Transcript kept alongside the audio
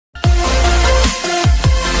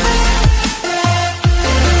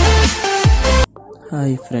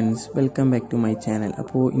Hi friends, welcome back to my channel.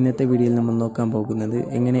 അപ്പോൾ ഇന്നത്തെ വീഡിയോയിൽ നമ്മൾ നോക്കാൻ പോകുന്നത്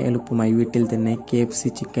എങ്ങനെ എളുപ്പമായി വീട്ടിൽ തന്നെ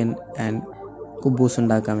KFC ചിക്കൻ ആൻഡ് കുബൂസ്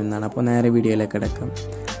ഉണ്ടാക്കാമെന്നാണ്. അപ്പോൾ നേരെ വീഡിയോയിലേക്ക് കടക്കാം.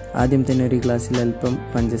 ആദ്യം തന്നെ ഒരു ഗ്ലാസ്സിൽ അല്പം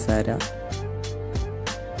പഞ്ചസാര,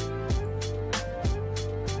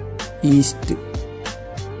 ഈസ്റ്റ്,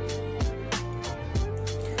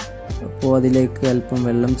 അപ്പോൾ അതിലേക്ക് അല്പം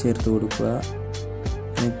വെള്ളം ചേർത്ത് കൊടുക്കുക.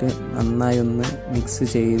 എന്നിട്ട് നന്നായി ഒന്ന്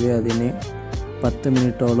മിക്സ് ചെയ്ത് അതിനെ 10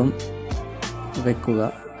 മിനിറ്റോളം വെക്കുക.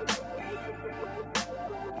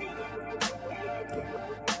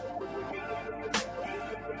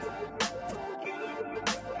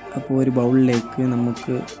 അപ്പോൾ ഒരു ബൗളിലേക്ക്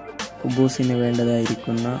നമുക്ക് കുബൂസിന്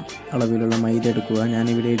വേണ്ടതായിരിക്കുന്ന അളവിലുള്ള മൈദ എടുക്കുക.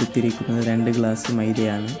 ഞാനിവിടെ എടുത്തിരിക്കുന്നത് 2 ഗ്ലാസ്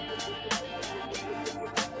മൈദയാണ്.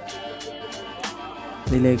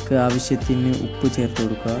 അതിലേക്ക് ആവശ്യത്തിന് ഉപ്പ് ചേർത്ത്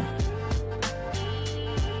കൊടുക്കുക.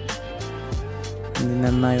 ഇത്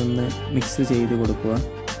നന്നായി ഒന്ന് മിക്സ് ചെയ്ത് കൊടുക്കുക.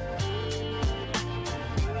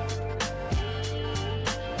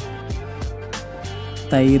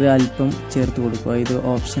 തൈര് അല്പം ചേർത്ത് കൊടുക്കുക. ഇത്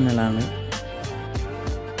ഓപ്ഷണലാണ്.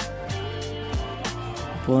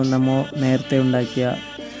 അപ്പോൾ നമ്മൾ നേരത്തെ ഉണ്ടാക്കിയ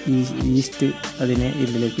ഈസ്റ്റ് അതിനെ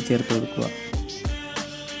ഇതിലേക്ക് ചേർത്ത് കൊടുക്കുക.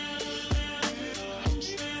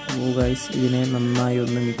 അപ്പോൾ ഗൈസ് ഇതിനെ നന്നായി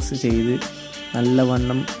ഒന്ന് മിക്സ് ചെയ്ത്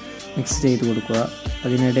നല്ലവണ്ണം മിക്സ് ചെയ്ത് കൊടുക്കുക.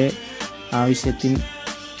 അതിനിടെ ആവശ്യത്തിന്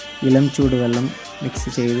ഇളം ചൂടുവെള്ളം മിക്സ്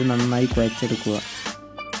ചെയ്ത് നന്നായി കുഴച്ചെടുക്കുക.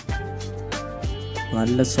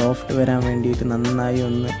 നല്ല സോഫ്റ്റ് വരാൻ വേണ്ടിയിട്ട് നന്നായി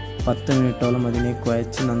ഒന്ന് 10 മിനിറ്റോളം അതിനെ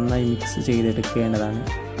കുഴച്ച് നന്നായി മിക്സ് ചെയ്തെടുക്കേണ്ടതാണ്.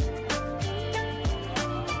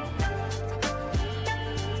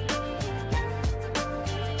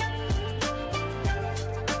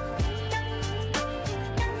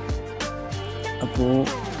 അപ്പോൾ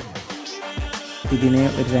ഇതിനെ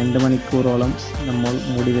ഒരു 2 മണിക്കൂറോളം നമ്മൾ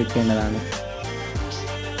മൂടി വെക്കേണ്ടതാണ്.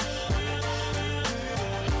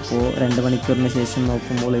 അപ്പോൾ 2 മണിക്കൂറിന് ശേഷം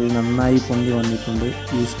നോക്കുമ്പോൾ ഇത് നന്നായി പൊന്തി വന്നിട്ടുണ്ട്.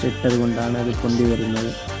 ഈസ്റ്റ് ഇട്ടത് കൊണ്ടാണ് അത് പൊന്തി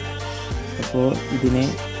വരുന്നത്. അപ്പോൾ ഇതിനെ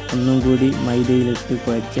ഒന്നും കൂടി മൈദയിലിട്ട്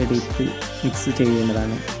കുഴച്ചെടുത്ത് മിക്സ്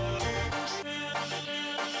ചെയ്യേണ്ടതാണ്.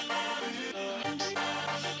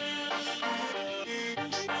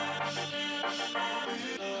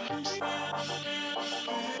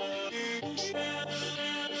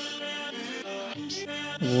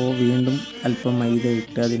 അപ്പോൾ വീണ്ടും അല്പം മൈദ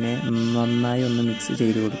ഇട്ട് അതിനെ നന്നായി ഒന്ന് മിക്സ്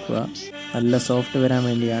ചെയ്ത് കൊടുക്കുക. നല്ല സോഫ്റ്റ് വരാൻ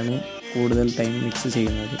വേണ്ടിയാണ് കൂടുതൽ ടൈം മിക്സ്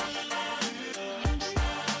ചെയ്യുന്നത്.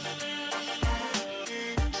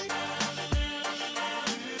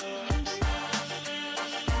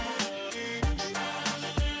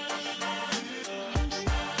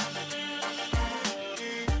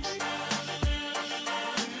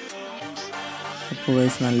 അപ്പോൾ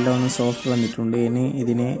ഗൈസ് നല്ലോണം സോഫ്റ്റ് വന്നിട്ടുണ്ട്. ഇനി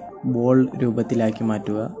ഇതിനെ ബോൾ രൂപത്തിലാക്കി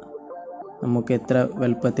മാറ്റുക. നമുക്ക് എത്ര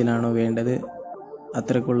വലുപ്പത്തിലാണോ വേണ്ടത്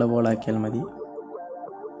അത്രക്കുള്ള ബോളാക്കിയാൽ മതി.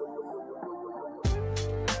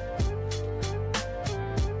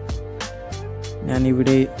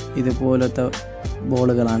 ഞാനിവിടെ ഇതുപോലത്തെ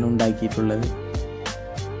ബോളുകളാണ് ഉണ്ടാക്കിയിട്ടുള്ളത്.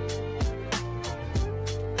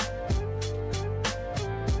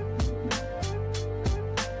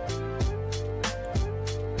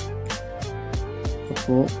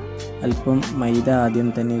 അപ്പോൾ അല്പം മൈദ ആദ്യം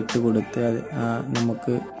തന്നെ ഇട്ട് കൊടുത്ത്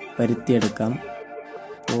നമുക്ക് പരുത്തിയെടുക്കാം.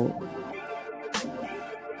 അപ്പോൾ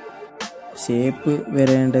ഷേപ്പ്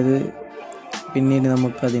വരേണ്ടത് പിന്നീട്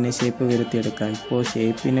നമുക്കതിനെ ഷേപ്പ് വരുത്തിയെടുക്കാം. ഇപ്പോൾ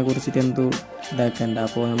ഷേപ്പിനെ കുറിച്ചിട്ട് എന്തോ ഇതാക്കണ്ട.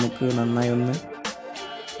 അപ്പോൾ നമുക്ക് നന്നായി ഒന്ന്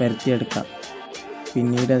പരുത്തിയെടുക്കാം.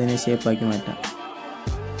 പിന്നീട് അതിനെ ഷേപ്പാക്കി മാറ്റാം.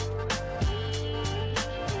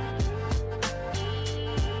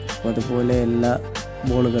 അപ്പോൾ അതുപോലെ എല്ലാ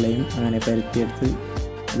ബോളുകളെയും അങ്ങനെ പരുത്തിയെടുത്ത്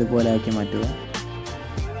ഇതുപോലെ ആക്കി മാറ്റുക.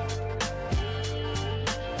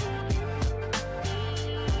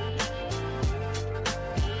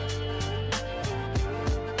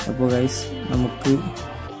 അപ്പോൾ ഗൈസ് നമുക്ക്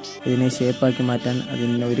ഇതിനെ ഷേപ്പാക്കി മാറ്റാൻ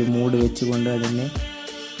അതിന് ഒരു മൂഡ് വെച്ചുകൊണ്ട് അതിനെ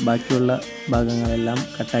ബാക്കിയുള്ള ഭാഗങ്ങളെല്ലാം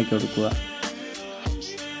കട്ടാക്കി കൊടുക്കുക.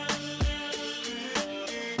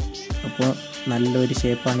 അപ്പോൾ നല്ലൊരു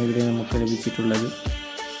ഷേപ്പാണ് ഇവിടെ നമുക്ക് ലഭിച്ചിട്ടുള്ളത്.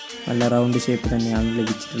 നല്ല റൗണ്ട് ഷേപ്പ് തന്നെയാണ്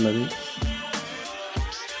ലഭിച്ചിട്ടുള്ളത്.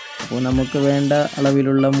 അപ്പോൾ നമുക്ക് വേണ്ട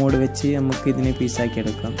അളവിലുള്ള മോഡ് വെച്ച് നമുക്ക് ഇതിനെ പീസാക്കി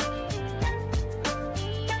എടുക്കാം.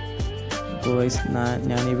 അപ്പോൾ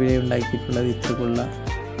ഞാനിവിടെ ഉണ്ടാക്കിയിട്ടുള്ളത് ഇത്രക്കുള്ള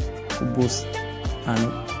കുബൂസ് ആണ്.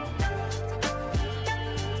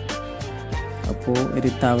 അപ്പോൾ ഒരു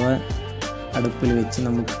തവ അടുപ്പിൽ വെച്ച്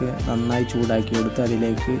നമുക്ക് നന്നായി ചൂടാക്കി കൊടുത്ത്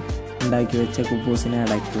അതിലേക്ക് ഉണ്ടാക്കി വെച്ച കുബൂസിനെ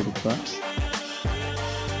അടക്കി കൊടുക്കുക.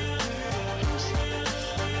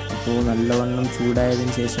 അപ്പോൾ നല്ലവണ്ണം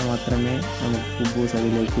ചൂടായതിന് ശേഷം മാത്രമേ നമുക്ക് കുബൂസ്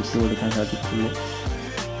അതിലേക്ക് ഇട്ട് കൊടുക്കാൻ സാധിക്കുള്ളൂ.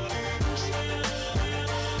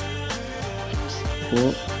 അപ്പോൾ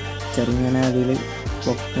ചെറുങ്ങനെ അതിൽ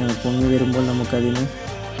പൊങ്ങി വരുമ്പോൾ നമുക്കതിന്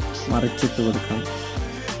മറിച്ചിട്ട് കൊടുക്കാം.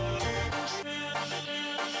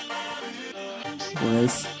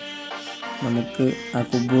 ഗൈസ്, നമുക്ക് ആ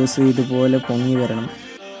കുബൂസ് ഇതുപോലെ പൊങ്ങി വരണം.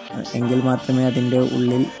 എങ്കിൽ മാത്രമേ അതിൻ്റെ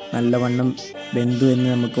ഉള്ളിൽ നല്ലവണ്ണം വെന്തു എന്ന്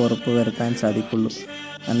നമുക്ക് ഉറപ്പ് വരുത്താൻ സാധിക്കുള്ളൂ.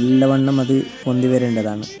 നല്ലവണ്ണം അത് പൊന്തി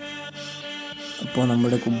വരേണ്ടതാണ്. അപ്പോൾ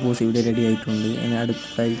നമ്മുടെ കുബൂസ് ഇവിടെ റെഡി ആയിട്ടുണ്ട്. ഇനി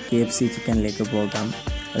അടുത്തതായി KFC ചിക്കനിലേക്ക് പോകാം.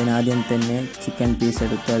 അതിനാദ്യം തന്നെ ചിക്കൻ പീസ്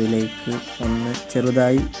എടുത്ത് അതിലേക്ക് ഒന്ന്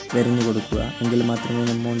ചെറുതായി വരിഞ്ഞു കൊടുക്കുക. എങ്കിൽ മാത്രമേ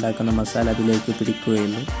നമ്മൾ ഉണ്ടാക്കുന്ന മസാല അതിലേക്ക്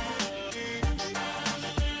പിടിക്കുകയുള്ളൂ.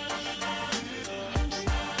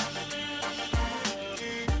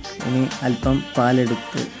 ഇനി അല്പം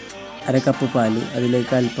പാലെടുത്ത് 1/2 കപ്പ് പാല്,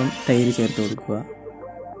 അതിലേക്ക് അല്പം തൈര് ചേർത്ത് കൊടുക്കുക.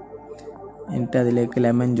 എന്നിട്ട് അതിലേക്ക്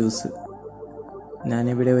ലെമൺ ജ്യൂസ്,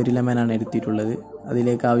 ഞാനിവിടെ 1 ലെമനാണ് എടുത്തിട്ടുള്ളത്.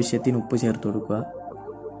 അതിലേക്ക് ആവശ്യത്തിന് ഉപ്പ് ചേർത്ത് കൊടുക്കുക.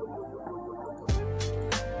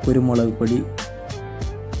 കുരുമുളക് പൊടി,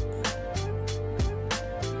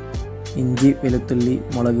 ഇഞ്ചി വെളുത്തുള്ളി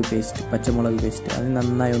മുളക് പേസ്റ്റ്, പച്ചമുളക് പേസ്റ്റ്, അത്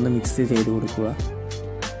നന്നായി ഒന്ന് മിക്സ് ചെയ്ത് കൊടുക്കുക.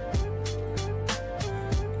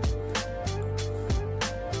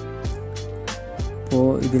 അപ്പോൾ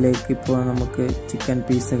ഇതിലേക്ക് ഇപ്പോൾ നമുക്ക് ചിക്കൻ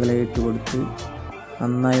പീസുകളെ ഇട്ട് കൊടുത്ത്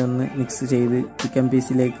നന്നായി ഒന്ന് മിക്സ് ചെയ്ത് ചിക്കൻ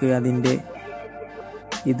പീസിലേക്ക് അതിൻ്റെ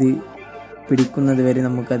ഇത് പിടിക്കുന്നത് വരെ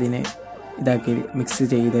നമുക്കതിനെ ഇതാക്കി മിക്സ്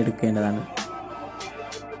ചെയ്തെടുക്കേണ്ടതാണ്.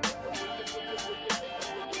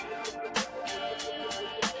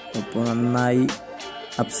 അപ്പോൾ നന്നായി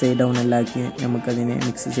അപ്സൈഡ് ഡൗൺ എല്ലാക്കി നമുക്കതിനെ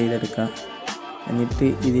മിക്സ് ചെയ്തെടുക്കാം. എന്നിട്ട്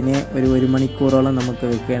ഇതിനെ ഒരു 1 മണിക്കൂറോളം നമുക്ക്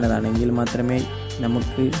വെക്കേണ്ടതാണ്. എങ്കിൽ മാത്രമേ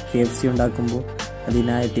നമുക്ക് KFC ഉണ്ടാക്കുമ്പോൾ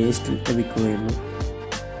അതിനായ ടേസ്റ്റ് ലഭിക്കുകയുള്ളൂ.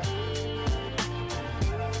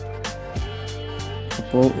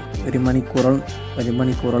 അപ്പോൾ 1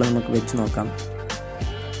 മണിക്കൂറോളം നമുക്ക് വെച്ച് നോക്കാം.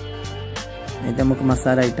 എന്നിട്ട് നമുക്ക്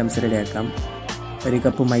മസാല ഐറ്റംസ് റെഡിയാക്കാം. 1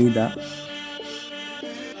 കപ്പ് മൈദ,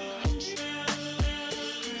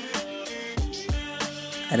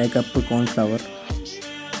 1/2 കപ്പ് കോൺഫ്ലവർ,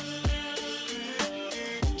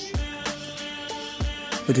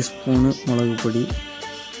 1 സ്പൂണ് മുളക് പൊടി,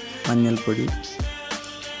 മഞ്ഞൾപ്പൊടി,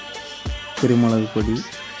 കുരുമുളക് പൊടി,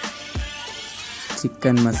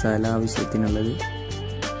 ചിക്കൻ മസാല ആവശ്യത്തിനുള്ളത്,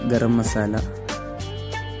 ഗരം മസാല,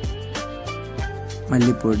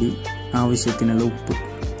 മല്ലിപ്പൊടി, ആവശ്യത്തിനുള്ള ഉപ്പ്.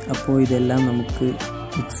 അപ്പോൾ ഇതെല്ലാം നമുക്ക്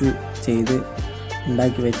മിക്സ് ചെയ്ത്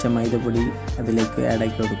ഉണ്ടാക്കി വെച്ച മൈദപ്പൊടി അതിലേക്ക്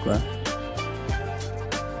ആഡാക്കി കൊടുക്കുക.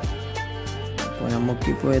 അപ്പോൾ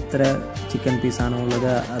നമുക്കിപ്പോൾ എത്ര ചിക്കൻ പീസാണോ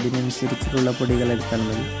ഉള്ളത് അതിനനുസരിച്ചിട്ടുള്ള പൊടികൾ എടുത്താൽ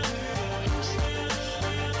മതി.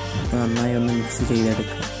 അപ്പോൾ നന്നായി ഒന്ന് മിക്സ്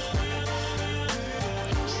ചെയ്തെടുക്കുക.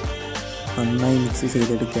 നന്നായി മിക്സ്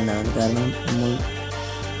ചെയ്തെടുക്കേണ്ടതാണ്. കാരണം നമ്മൾ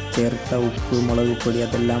ചേർത്ത ഉപ്പ് മുളക് പൊടി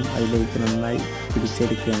അതെല്ലാം അതിലേക്ക് നന്നായി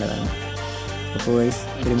പിടിച്ചെടുക്കേണ്ടതാണ്. അപ്പോൾ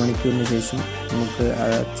 1 മണിക്കൂറിന് ശേഷം നമുക്ക് ആ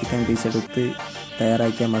ചിക്കൻ പീസ് എടുത്ത്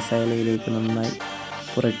തയ്യാറാക്കിയ മസാലയിലേക്ക് നന്നായി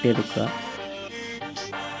പുരട്ടിയെടുക്കുക.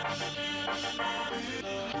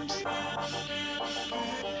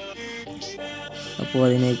 അപ്പോൾ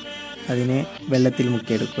അതിനെ വെള്ളത്തിൽ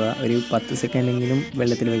മുക്കിയെടുക്കുക. ഒരു 10 സെക്കൻഡെങ്കിലും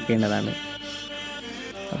വെള്ളത്തിൽ വെക്കേണ്ടതാണ്.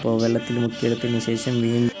 അപ്പോൾ വെള്ളത്തിൽ മുക്കിയെടുത്തതിന് ശേഷം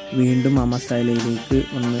വീണ്ടും ആ മസാലയിലേക്ക്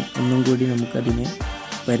ഒന്നും കൂടി നമുക്കതിനെ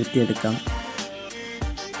പരത്തിയെടുക്കാം.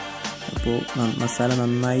 അപ്പോൾ മസാല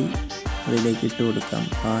നന്നായി അതിലേക്ക് ഇട്ട് കൊടുക്കാം.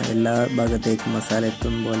 എല്ലാ ഭാഗത്തേക്കും മസാല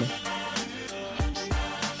എത്തുന്ന പോലെ.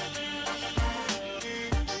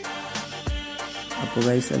 അപ്പോൾ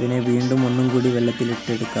ഗൈസ്, അതിനെ വീണ്ടും ഒന്നും കൂടി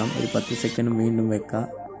വെള്ളത്തിലിട്ടെടുക്കാം. ഒരു 10 സെക്കൻഡ് വീണ്ടും വെക്കാം.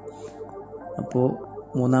 അപ്പോൾ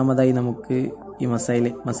മൂന്നാമതായി നമുക്ക് ഈ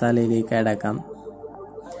മസാലയിലേക്ക് ആഡാക്കാം.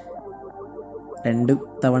 2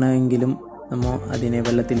 തവണയെങ്കിലും നമ്മൾ അതിനെ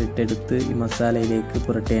വെള്ളത്തിലിട്ടെടുത്ത് ഈ മസാലയിലേക്ക്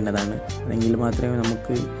പുരട്ടേണ്ടതാണ്. എങ്കിൽ മാത്രമേ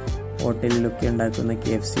നമുക്ക് ഹോട്ടലിലൊക്കെ ഉണ്ടാക്കുന്ന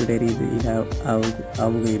KFCയുടെ രീതിയിൽ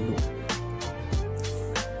ആവുകയുള്ളൂ.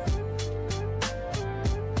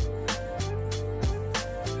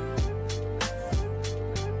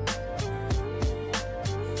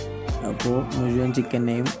 അപ്പോൾ മുഴുവൻ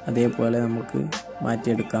ചിക്കനെയും അതേപോലെ നമുക്ക്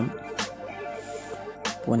മാറ്റിയെടുക്കാം.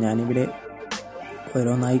 അപ്പോൾ ഞാനിവിടെ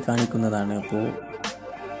ഓരോന്നായി കാണിക്കുന്നതാണ്. അപ്പോൾ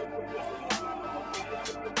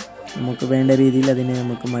നമുക്ക് വേണ്ട രീതിയിൽ അതിനെ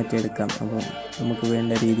നമുക്ക് മാറ്റിയെടുക്കാം. അപ്പോൾ നമുക്ക്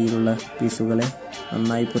വേണ്ട രീതിയിലുള്ള പീസുകളെ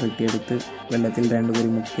നന്നായി പുരട്ടിയെടുത്ത് വെള്ളത്തിൽ 2 കുറി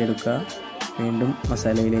മുക്കിയെടുക്കുക. വീണ്ടും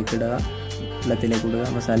മസാലയിലേക്ക് ഇടുക, വെള്ളത്തിലേക്ക് ഇടുക,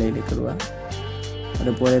 മസാലയിലേക്ക് ഇടുക.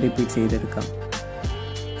 അതുപോലെ റിപ്പീറ്റ് ചെയ്തെടുക്കാം.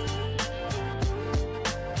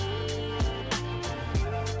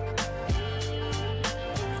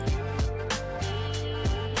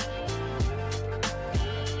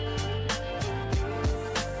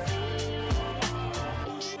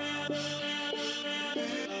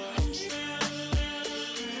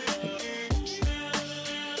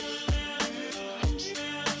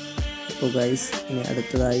 അപ്പോൾ ഗൈസ് ഇനി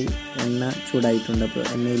അടുത്തതായി എണ്ണ ചൂടായിട്ടുണ്ട്. അപ്പോൾ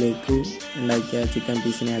എണ്ണയിലേക്ക് ഉണ്ടാക്കിയ ചിക്കൻ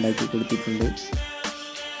പീസിനെ ആഡാക്കി കൊടുത്തിട്ടുണ്ട്.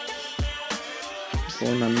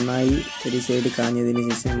 അപ്പോൾ നന്നായി ഒരു സൈഡ് കാഞ്ഞതിന്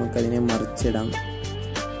ശേഷം നമുക്കതിനെ മറിച്ചിടാം,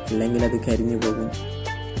 അല്ലെങ്കിൽ അത് കരിഞ്ഞു പോകും.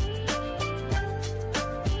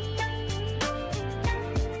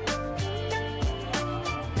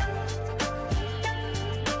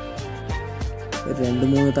 ഒരു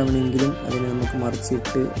 2-3 തവണയെങ്കിലും അതിനെ നമുക്ക്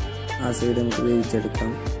മറിച്ചിട്ട് ആ സൈഡ് നമുക്ക്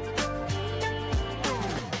വേവിച്ചെടുക്കാം.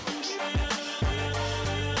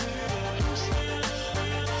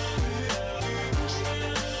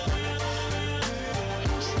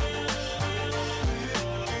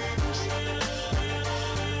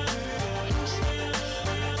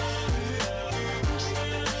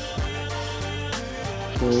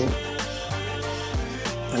 അപ്പോൾ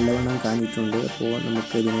നല്ലവണ്ണം കാഞ്ഞിട്ടുണ്ട്. അപ്പോൾ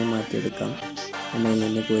നമുക്ക് ഇതിനെ മാറ്റിയെടുക്കാം, എണ്ണയിൽ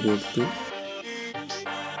നിന്ന് കോരിയെടുത്ത്.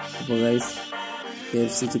 അപ്പോൾ ഗൈസ്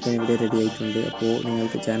KFC ചിക്കൻ ഇവിടെ റെഡി ആയിട്ടുണ്ട്. അപ്പോൾ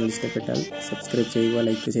നിങ്ങൾക്ക് ചാനൽ ഇഷ്ടപ്പെട്ടാൽ സബ്സ്ക്രൈബ് ചെയ്യുക,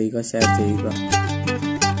 ലൈക്ക് ചെയ്യുക, ഷെയർ ചെയ്യുക.